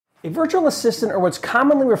A virtual assistant, or what's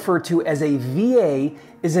commonly referred to as a VA,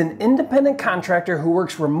 is an independent contractor who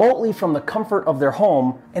works remotely from the comfort of their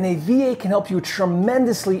home, and a VA can help you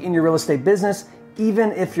tremendously in your real estate business,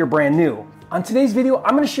 even if you're brand new. On today's video,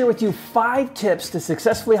 I'm going to share with you 5 tips to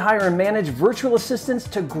successfully hire and manage virtual assistants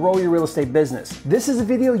to grow your real estate business. This is a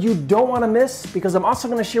video you don't want to miss because I'm also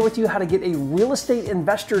going to share with you how to get a real estate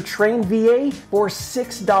investor trained VA for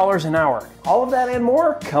 $6 an hour. All of that and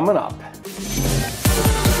more coming up.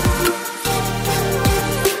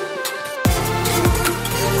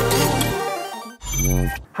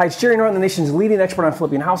 Hi, it's Jerry Norton, the nation's leading expert on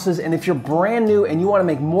flipping houses, and if you're brand new and you want to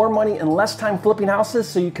make more money in less time flipping houses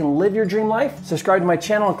so you can live your dream life, subscribe to my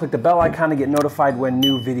channel and click the bell icon to get notified when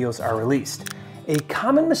new videos are released. A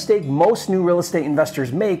common mistake most new real estate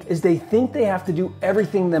investors make is they think they have to do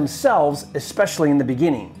everything themselves, especially in the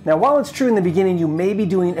beginning. Now, while it's true in the beginning you may be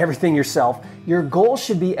doing everything yourself, your goal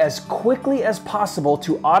should be as quickly as possible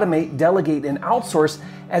to automate, delegate, and outsource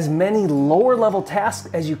as many lower level tasks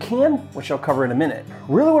as you can, which I'll cover in a minute.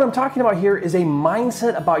 Really what I'm talking about here is a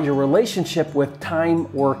mindset about your relationship with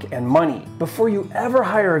time, work, and money. Before you ever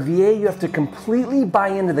hire a VA, you have to completely buy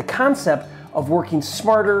into the concept of working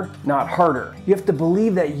smarter, not harder. You have to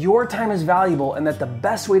believe that your time is valuable and that the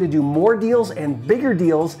best way to do more deals and bigger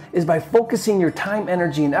deals is by focusing your time,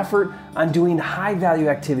 energy, and effort on doing high value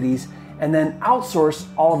activities and then outsource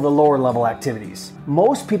all of the lower level activities.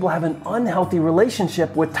 Most people have an unhealthy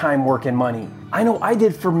relationship with time, work, and money. I know I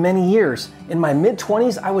did for many years. In my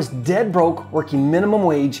mid-20s, I was dead broke working minimum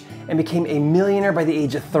wage and became a millionaire by the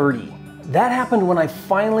age of 30. That happened when I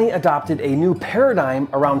finally adopted a new paradigm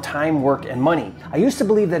around time, work, and money. I used to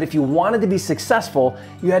believe that if you wanted to be successful,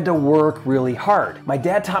 you had to work really hard. My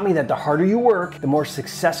dad taught me that the harder you work, the more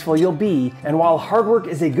successful you'll be. And while hard work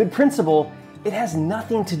is a good principle, it has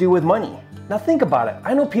nothing to do with money. Now think about it.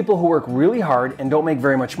 I know people who work really hard and don't make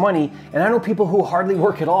very much money, and I know people who hardly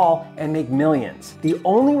work at all and make millions. The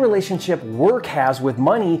only relationship work has with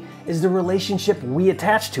money is the relationship we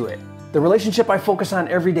attach to it. The relationship I focus on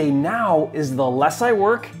every day now is the less I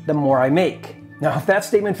work, the more I make. Now, if that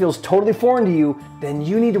statement feels totally foreign to you, then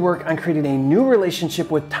you need to work on creating a new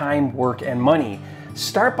relationship with time, work, and money.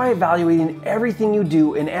 Start by evaluating everything you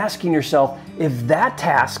do and asking yourself if that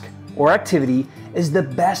task or activity is the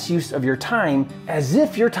best use of your time, as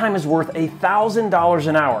if your time is worth $1,000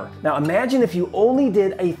 an hour. Now imagine if you only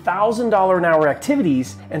did $1,000 an hour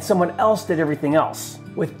activities and someone else did everything else.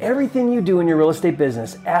 With everything you do in your real estate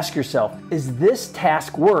business, ask yourself, is this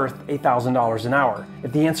task worth $1,000 an hour?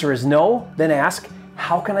 If the answer is no, then ask,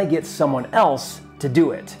 how can I get someone else to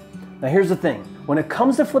do it? Now here's the thing. When it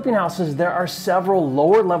comes to flipping houses, there are several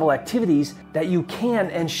lower level activities that you can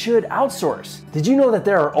and should outsource. Did you know that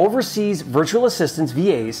there are overseas virtual assistants,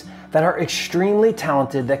 VAs, that are extremely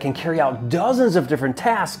talented that can carry out dozens of different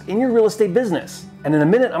tasks in your real estate business? And in a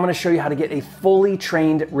minute, I'm going to show you how to get a fully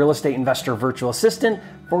trained real estate investor virtual assistant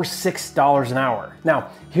for $6 an hour. Now,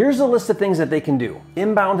 here's a list of things that they can do.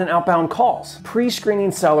 Inbound and outbound calls,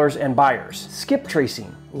 pre-screening sellers and buyers, skip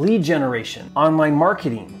tracing, lead generation, online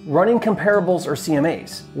marketing, running comparables or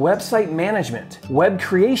CMAs, website management, web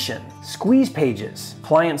creation, squeeze pages,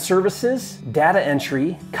 client services, data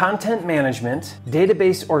entry, content management,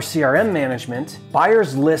 database or CRM management,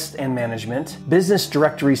 buyer's list and management, business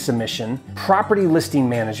directory submission, property listing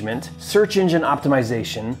management, search engine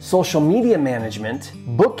optimization, social media management,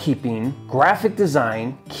 bookkeeping, graphic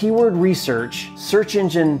design, keyword research, search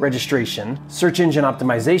engine registration, search engine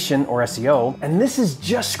optimization or SEO, and this is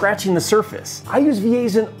just scratching the surface. I use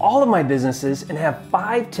VAs in all of my businesses and have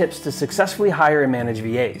 5 tips to successfully hire and manage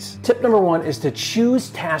VAs. Tip number 1 is to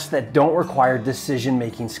choose tasks that don't require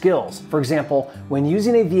decision-making skills. For example, when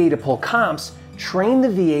using a VA to pull comps, train the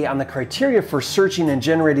VA on the criteria for searching and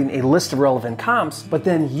generating a list of relevant comps, but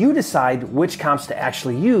then you decide which comps to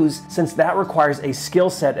actually use, since that requires a skill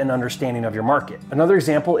set and understanding of your market. Another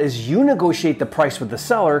example is you negotiate the price with the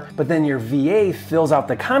seller, but then your VA fills out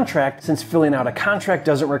the contract, since filling out a contract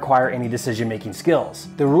doesn't require any decision-making skills.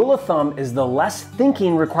 The rule of thumb is the less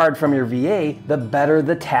thinking required from your VA, the better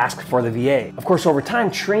the task for the VA. Of course, over time,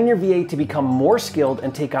 train your VA to become more skilled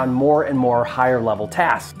and take on more and more higher level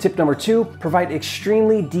tasks. Tip number 2, provide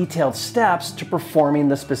extremely detailed steps to performing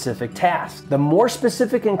the specific task. The more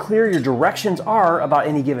specific and clear your directions are about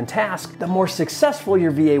any given task, the more successful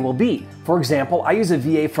your VA will be. For example, I use a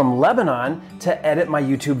VA from Lebanon to edit my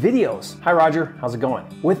YouTube videos. Hi Roger, how's it going?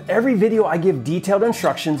 With every video, I give detailed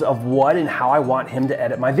instructions of what and how I want him to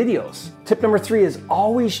edit my videos. Tip number 3 is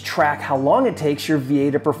always track how long it takes your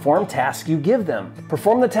VA to perform tasks you give them.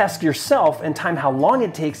 Perform the task yourself and time how long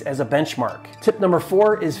it takes as a benchmark. Tip number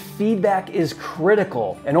 4 is feedback is is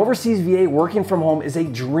critical. An overseas VA working from home is a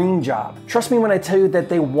dream job. Trust me when I tell you that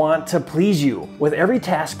they want to please you. With every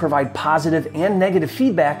task, provide positive and negative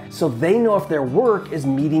feedback so they know if their work is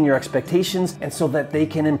meeting your expectations and so that they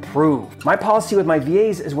can improve. My policy with my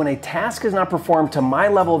VAs is when a task is not performed to my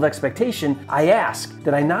level of expectation, I ask,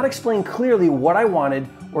 did I not explain clearly what I wanted,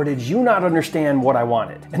 or did you not understand what I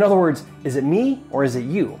wanted? In other words, is it me or is it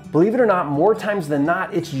you? Believe it or not, more times than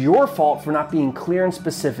not, it's your fault for not being clear and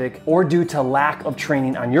specific or due to lack of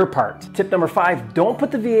training on your part. Tip number 5, don't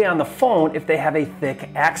put the VA on the phone if they have a thick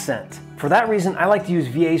accent. For that reason, I like to use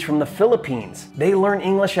VAs from the Philippines. They learn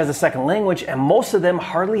English as a second language and most of them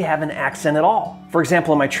hardly have an accent at all. For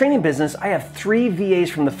example, in my training business, I have 3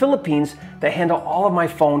 VAs from the Philippines that handle all of my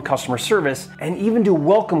phone customer service and even do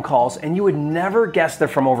welcome calls, and you would never guess they're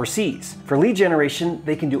from overseas. For lead generation,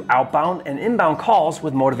 they can do outbound and inbound calls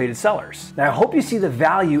with motivated sellers. Now, I hope you see the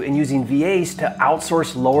value in using VAs to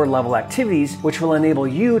outsource lower level activities, which will enable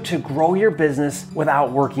you to grow your business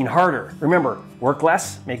without working harder. Remember, work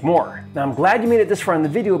less, make more. Now, I'm glad you made it this far in the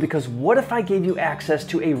video, because what if I gave you access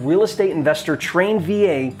to a real estate investor trained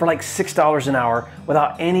VA for like $6 an hour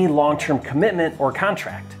without any long-term commitment or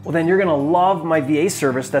contract? Well, then you're gonna love my VA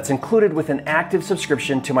service that's included with an active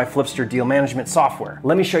subscription to my Flipster deal management software.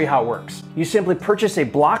 Let me show you how it works. You simply purchase a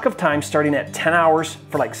block of time starting at 10 hours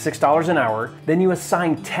for like $6 an hour. Then you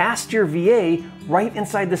assign tasks to your VA right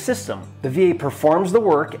inside the system. The VA performs the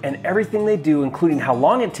work, and everything they do, including how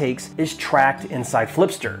long it takes, is tracked inside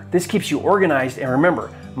Flipster. This keeps you organized, and remember,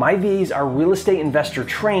 my VAs are real estate investor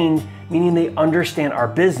trained, meaning they understand our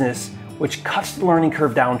business, which cuts the learning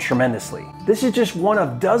curve down tremendously. This is just one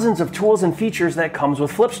of dozens of tools and features that comes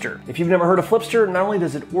with Flipster. If you've never heard of Flipster, not only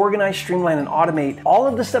does it organize, streamline, and automate all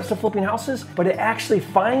of the steps of flipping houses, but it actually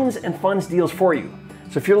finds and funds deals for you.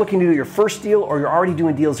 So if you're looking to do your first deal, or you're already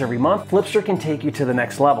doing deals every month, Flipster can take you to the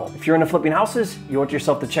next level. If you're into flipping houses, you want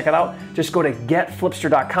yourself to check it out, just go to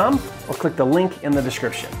getflipster.com or click the link in the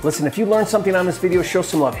description. Listen, if you learned something on this video, show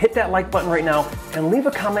some love. Hit that like button right now and leave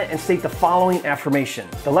a comment and state the following affirmation: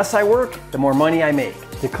 the less I work, the more money I make.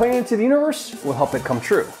 Declaring it to the universe will help it come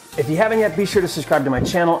true. If you haven't yet, be sure to subscribe to my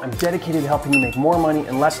channel. I'm dedicated to helping you make more money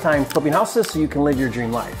in less time flipping houses so you can live your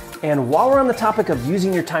dream life. And while we're on the topic of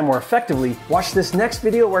using your time more effectively, watch this next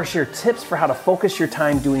video where I share tips for how to focus your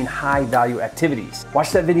time doing high value activities.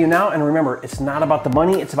 Watch that video now, and remember, it's not about the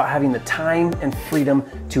money, it's about having the time and freedom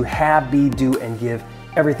to have, be, do, and give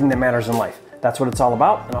everything that matters in life. That's what it's all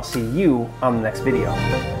about, and I'll see you on the next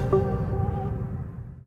video.